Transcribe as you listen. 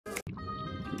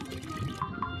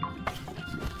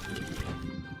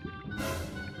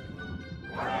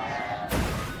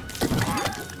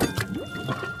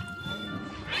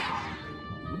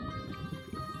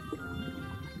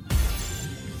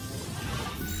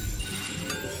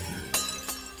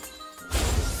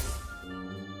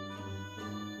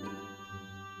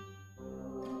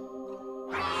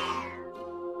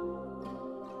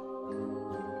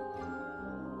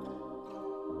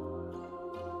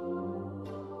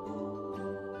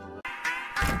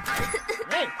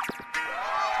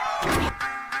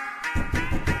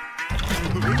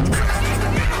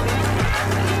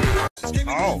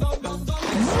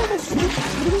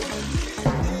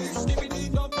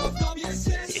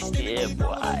Yeah,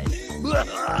 boy.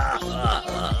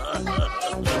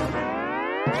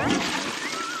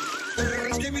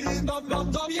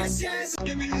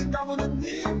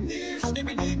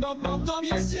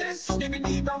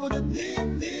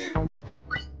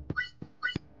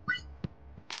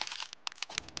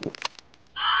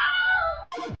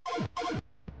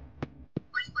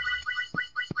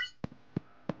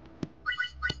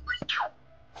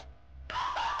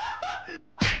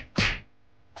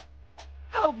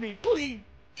 Help me, please.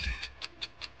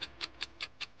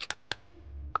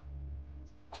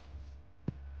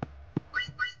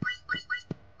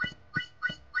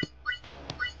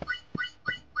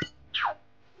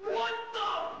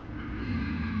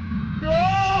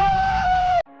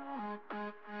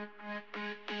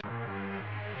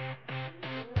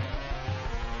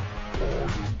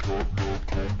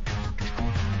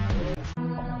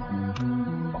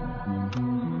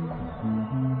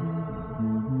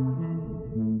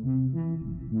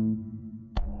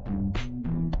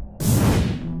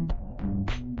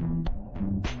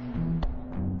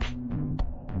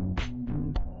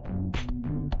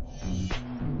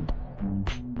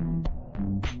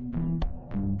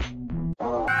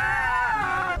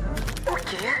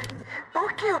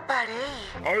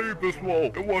 Aí,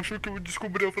 pessoal, eu acho que eu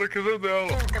descobri a fraqueza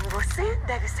dela. Então você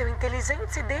deve ser o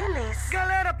inteligente deles.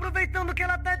 Galera, aproveitando que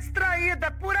ela tá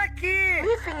distraída, por aqui!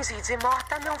 Me fingir de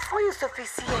morta não foi o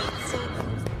suficiente.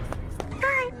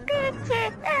 Ai, Pete,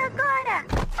 é agora!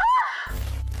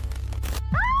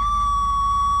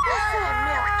 Você é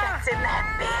meu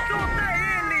catnap! Solta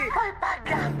ele! Vai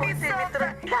pagar por ter me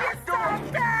trocado!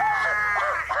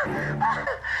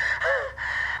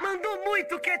 Mandou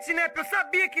muito, catnap! Eu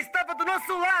sabia que estava do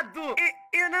nosso lado!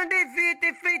 Eu não devia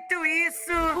ter feito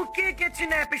isso! O que,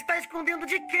 catnap? Está escondendo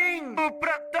de quem?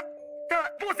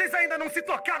 Vocês ainda não se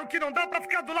tocaram que não dá pra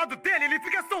ficar do lado dele? Ele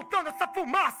fica soltando essa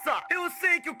fumaça! Eu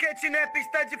sei que o catnap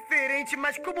está diferente,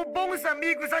 mas como bons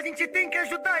amigos, a gente tem que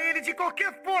ajudar ele de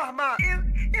qualquer forma!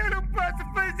 Eu não posso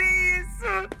fazer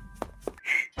isso!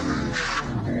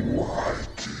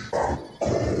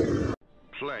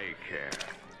 Play Care.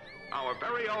 Our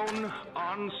very own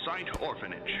on-site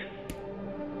orphanage.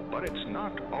 But it's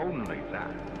not only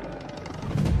that.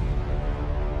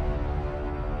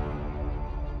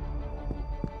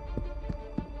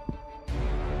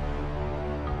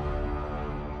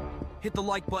 Hit the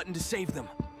like button to save them.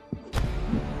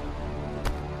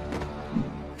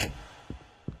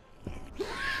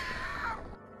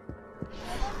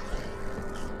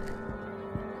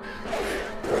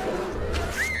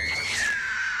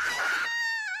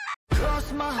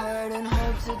 Cross my heart and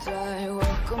hope to die.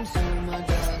 Welcome to my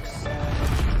dark side.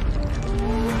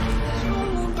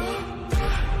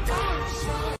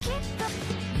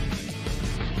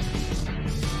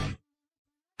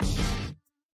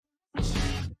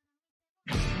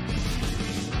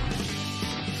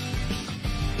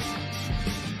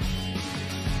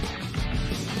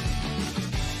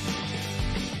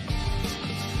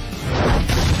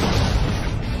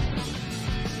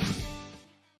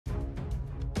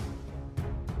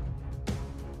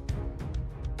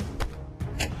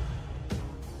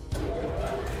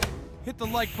 Hit the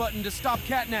like button to stop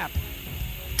catnap.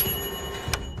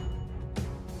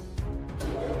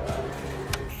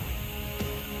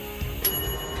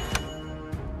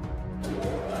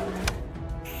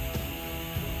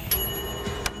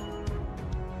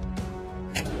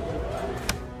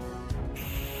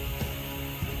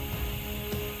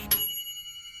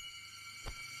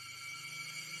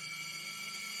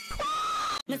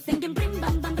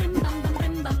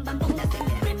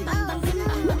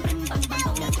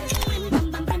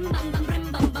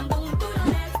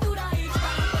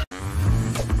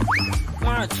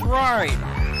 That's right.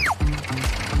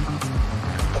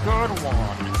 Good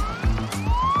one.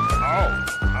 Oh,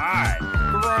 hi.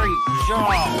 Great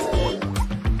job.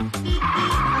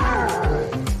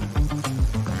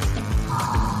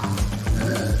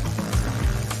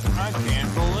 I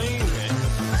can't believe it.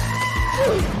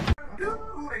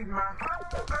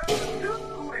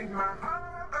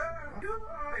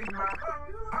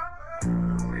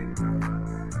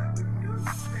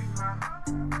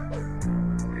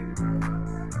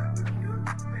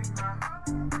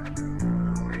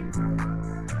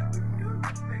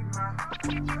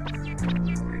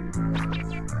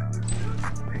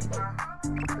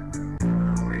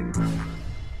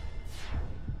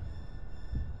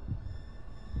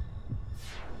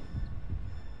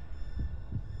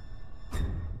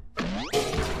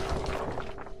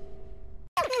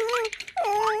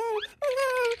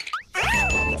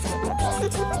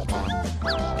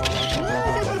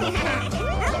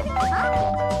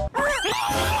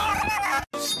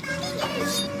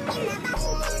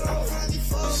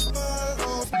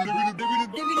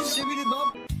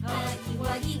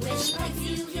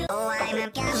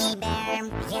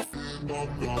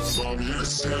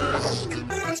 2,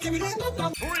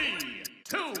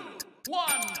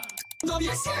 1.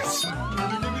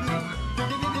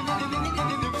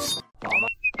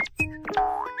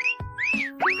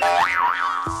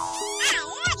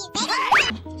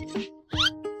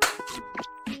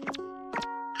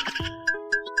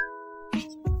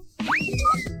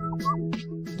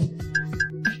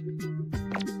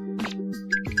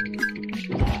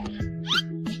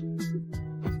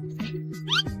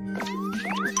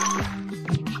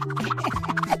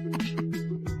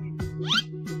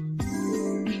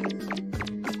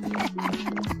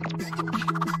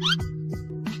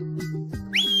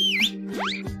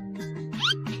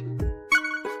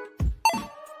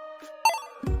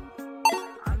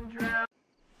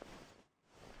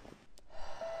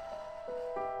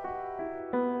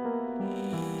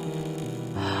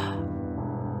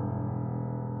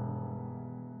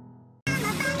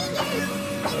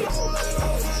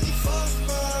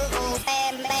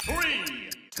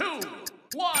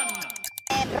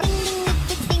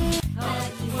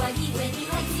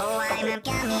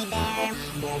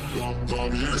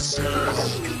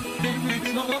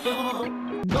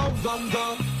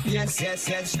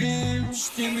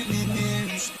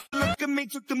 Look at me,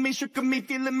 took me, shook at me,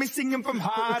 feeling me, singing from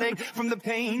heartache, from the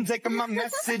pain, taking my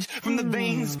message from the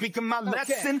veins, speaking my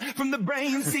lesson from the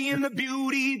brain, seeing the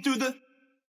beauty through the.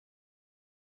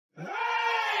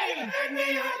 Hey,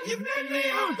 you made me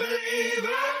a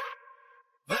believer,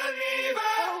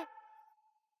 believer.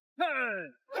 Hey,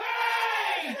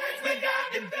 me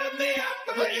God, you built me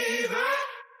up, believer,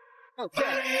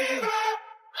 believer.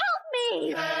 Help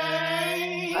me!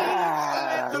 Hey,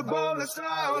 let the bullets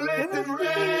fall, let it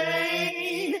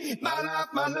rain. My life,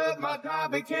 my love, my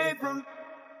God became from.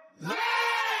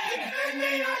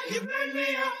 Hey, you made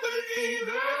me a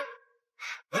believer,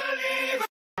 believer.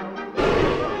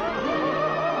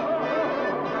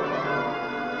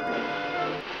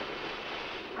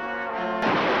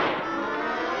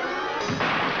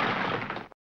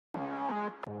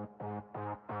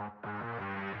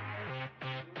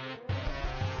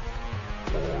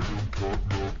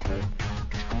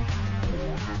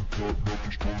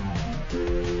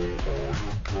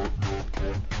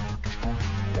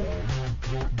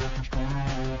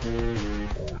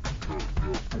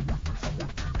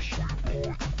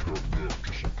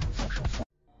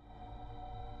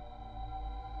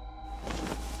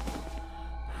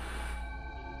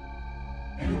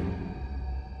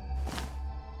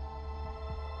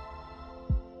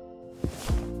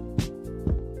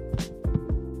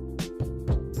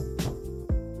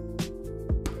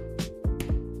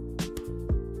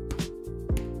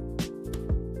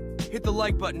 Hit the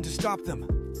like button to stop them.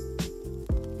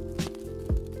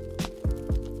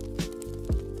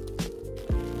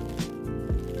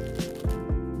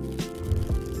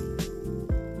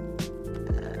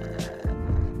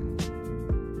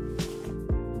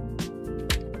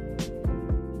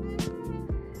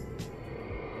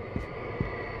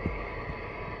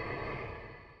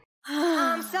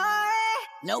 I'm sorry,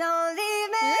 Nope. don't leave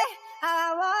me.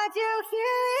 I want you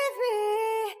here with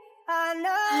me. I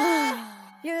know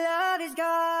your love is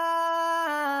gone.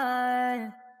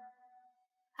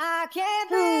 I can't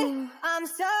breathe. I'm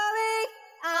sorry.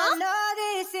 I know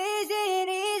this isn't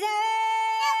easy.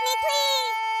 Help me,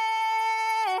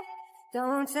 please!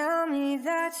 Don't tell me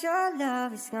that your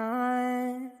love is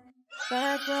gone.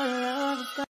 That your love is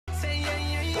gone.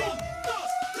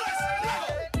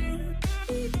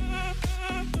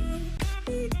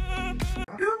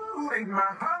 Take my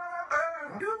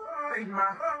heart, take my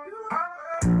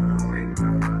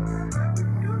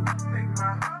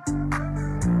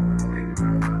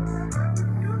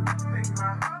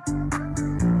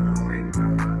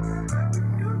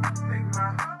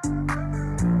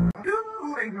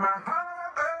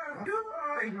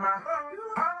heart,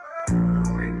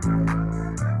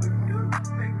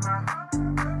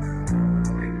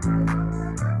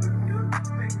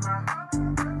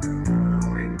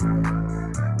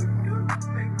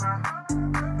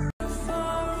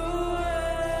 Far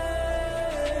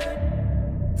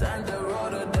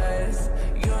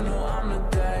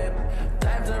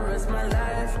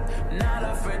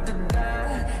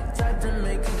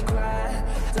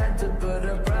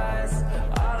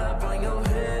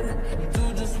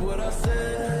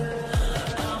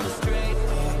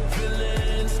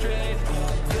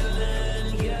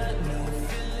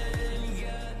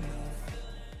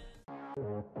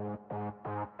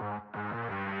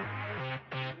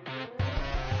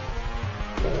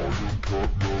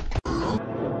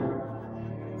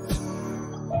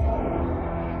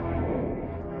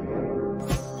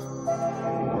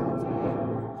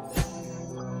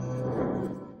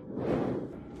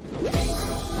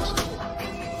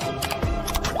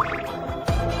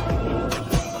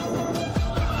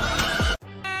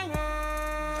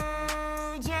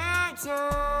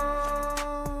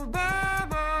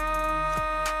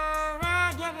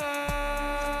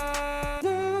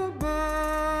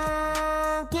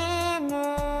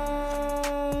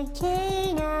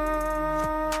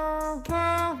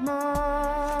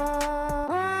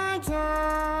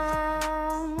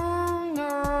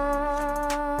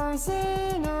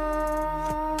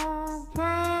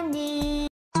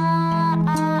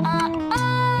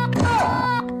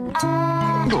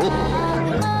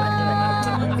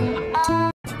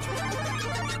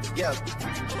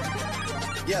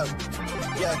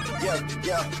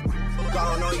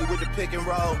Gone on you with the pick and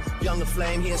roll. Younger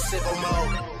flame, he in sicko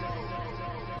mode.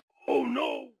 Oh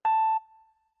no!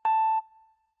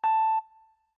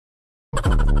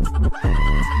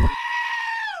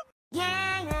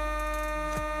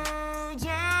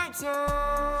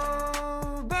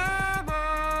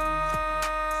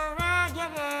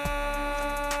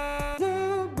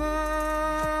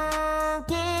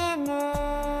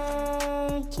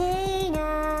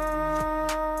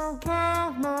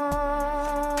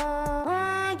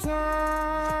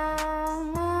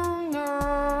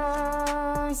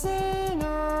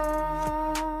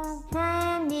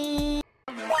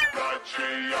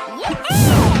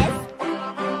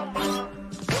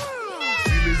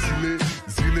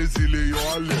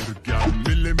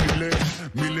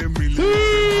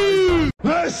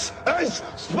 This is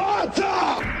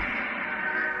Sparta!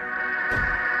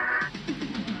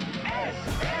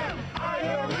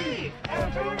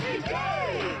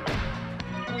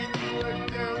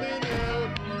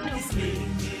 His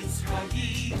name is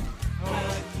Huggy,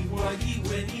 Huggy Wuggy.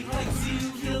 When he likes you,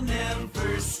 he'll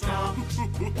never stop.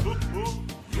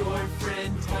 Your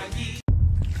friend Huggy.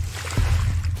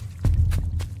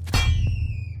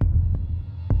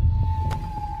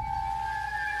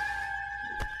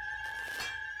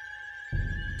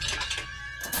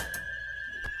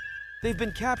 They've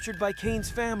been captured by Caine's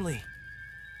family.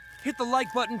 Hit the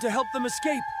like button to help them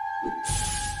escape.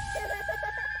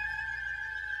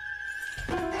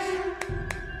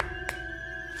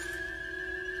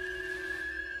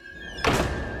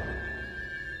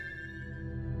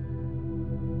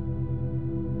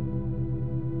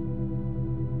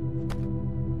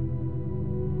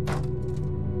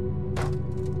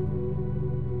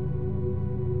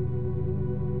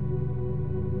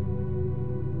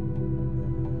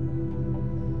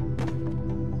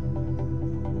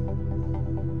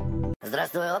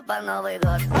 Здравствуй, опа, Новый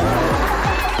год.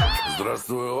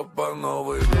 Здравствуй, опа,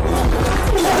 Новый год.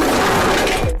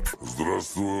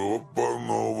 Здравствуй, опа,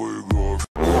 Новый год.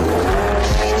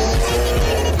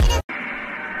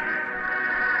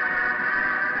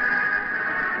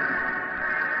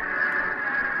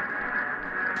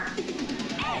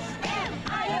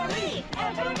 S-M-I-R-E,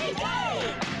 every day.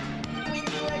 When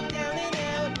you are down and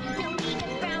out, don't even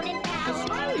frown and pout.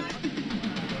 Right.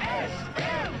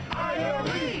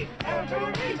 S-M-I-R-E,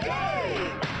 every day.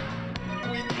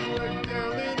 When you are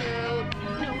down and out.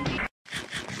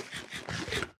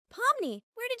 Pomni,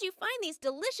 where did you find these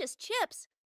delicious chips?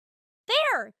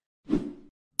 There!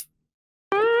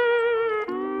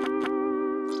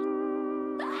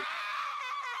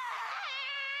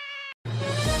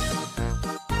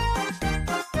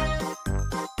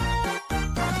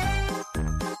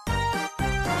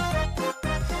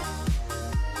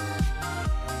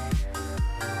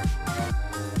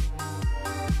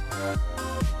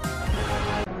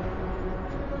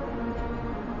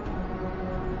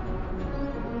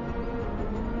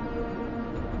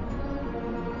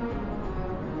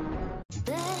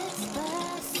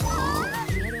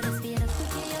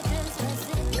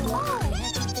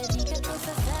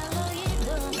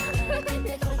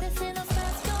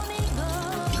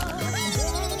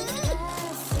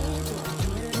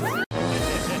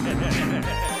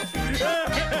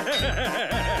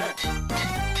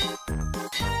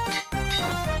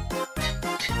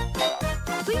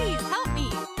 Please help me!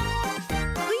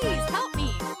 Please help me!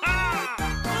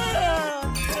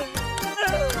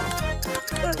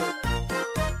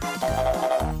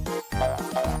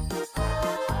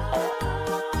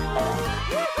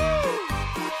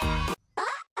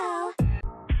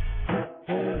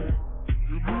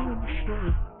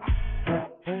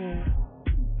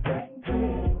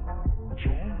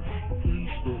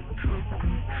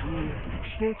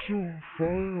 Stocks on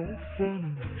fire, fun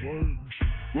and flames.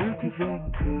 Like a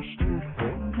vampire stood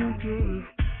 100 days.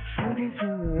 Shut up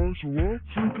your eyes, well,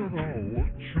 figure out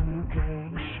what you were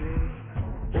gonna say.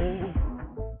 Oh,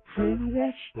 tell me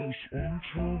what's this one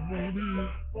too many?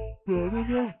 Better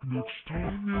luck next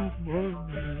time you've met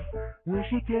me. Where's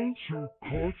the dance you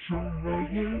caught you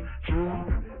made me turn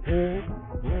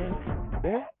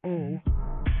uh-oh.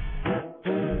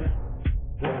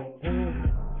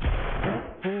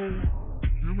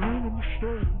 You made a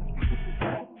mistake.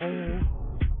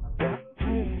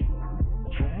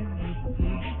 Tell me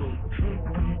things that can't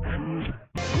be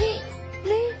true.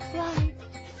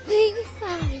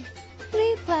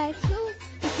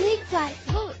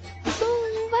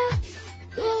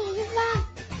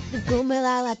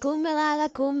 kumbala,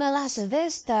 kumbala,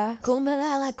 savista.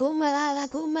 Kumbala, kumbala,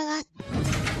 kumbala.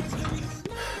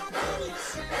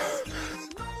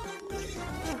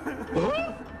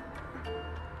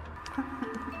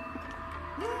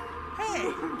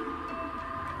 Hey!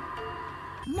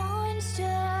 Monster,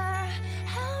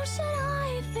 how should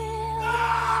I feel?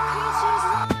 Creatures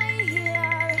lie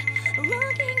here,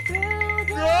 looking through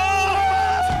the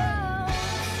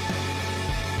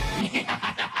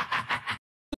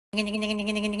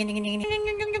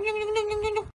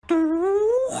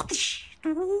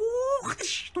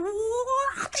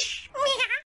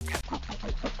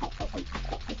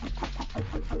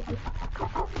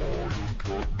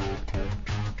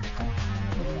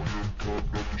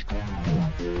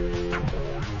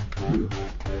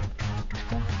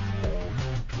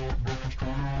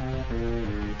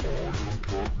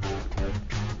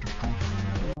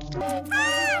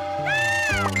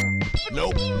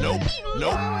Nope, nope,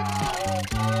 nope.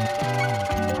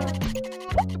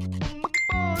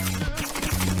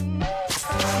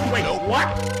 Wait, what?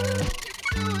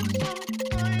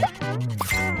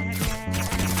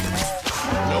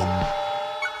 Nope.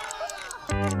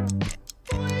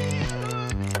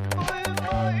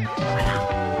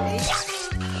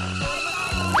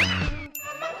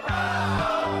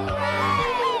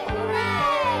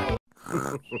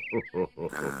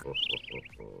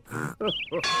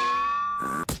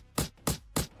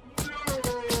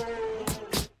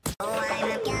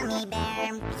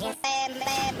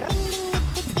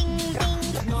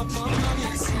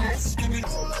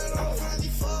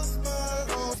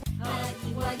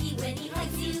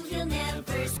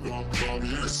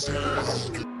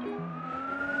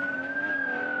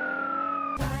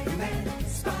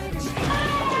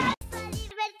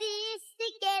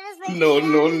 No,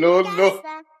 no, no, no.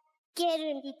 Quiero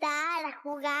invitar a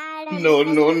jugar a No,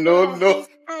 no, no, no.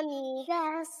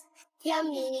 amigas y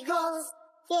amigos.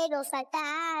 Quiero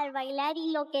saltar, bailar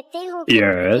y lo que tengo que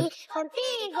Yes. ir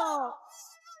contigo.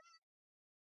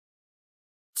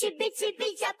 Chipi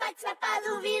chipi chapa chapa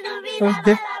dubi dubi da ba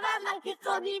da ba monkey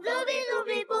comi dubi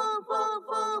dubi boo boo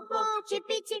boo boo.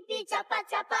 Chipi chipi chapa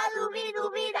chapa dubi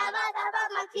dubi da ba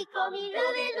monkey comi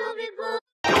dubi dubi boo.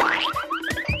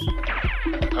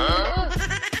 Huh?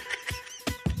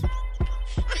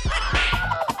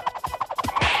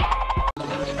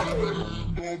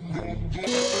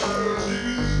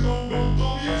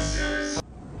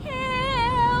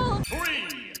 Help!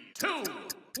 3, 2,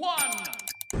 1.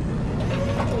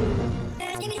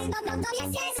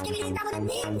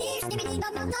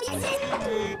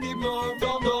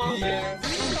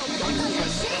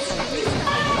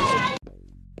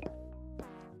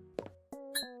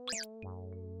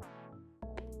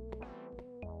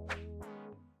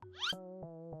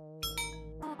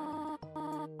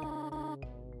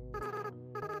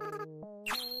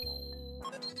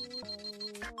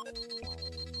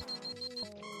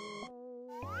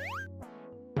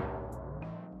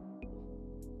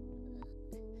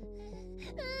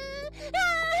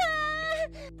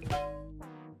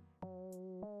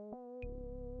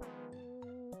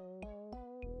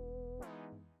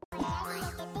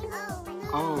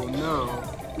 Oh no.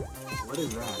 What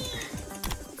is that?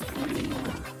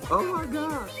 Oh my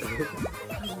god.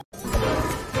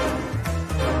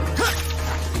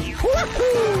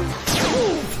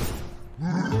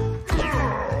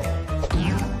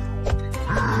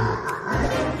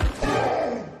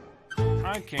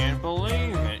 I can't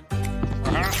believe it.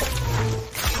 That's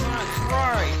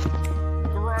right.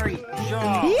 Great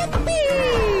job.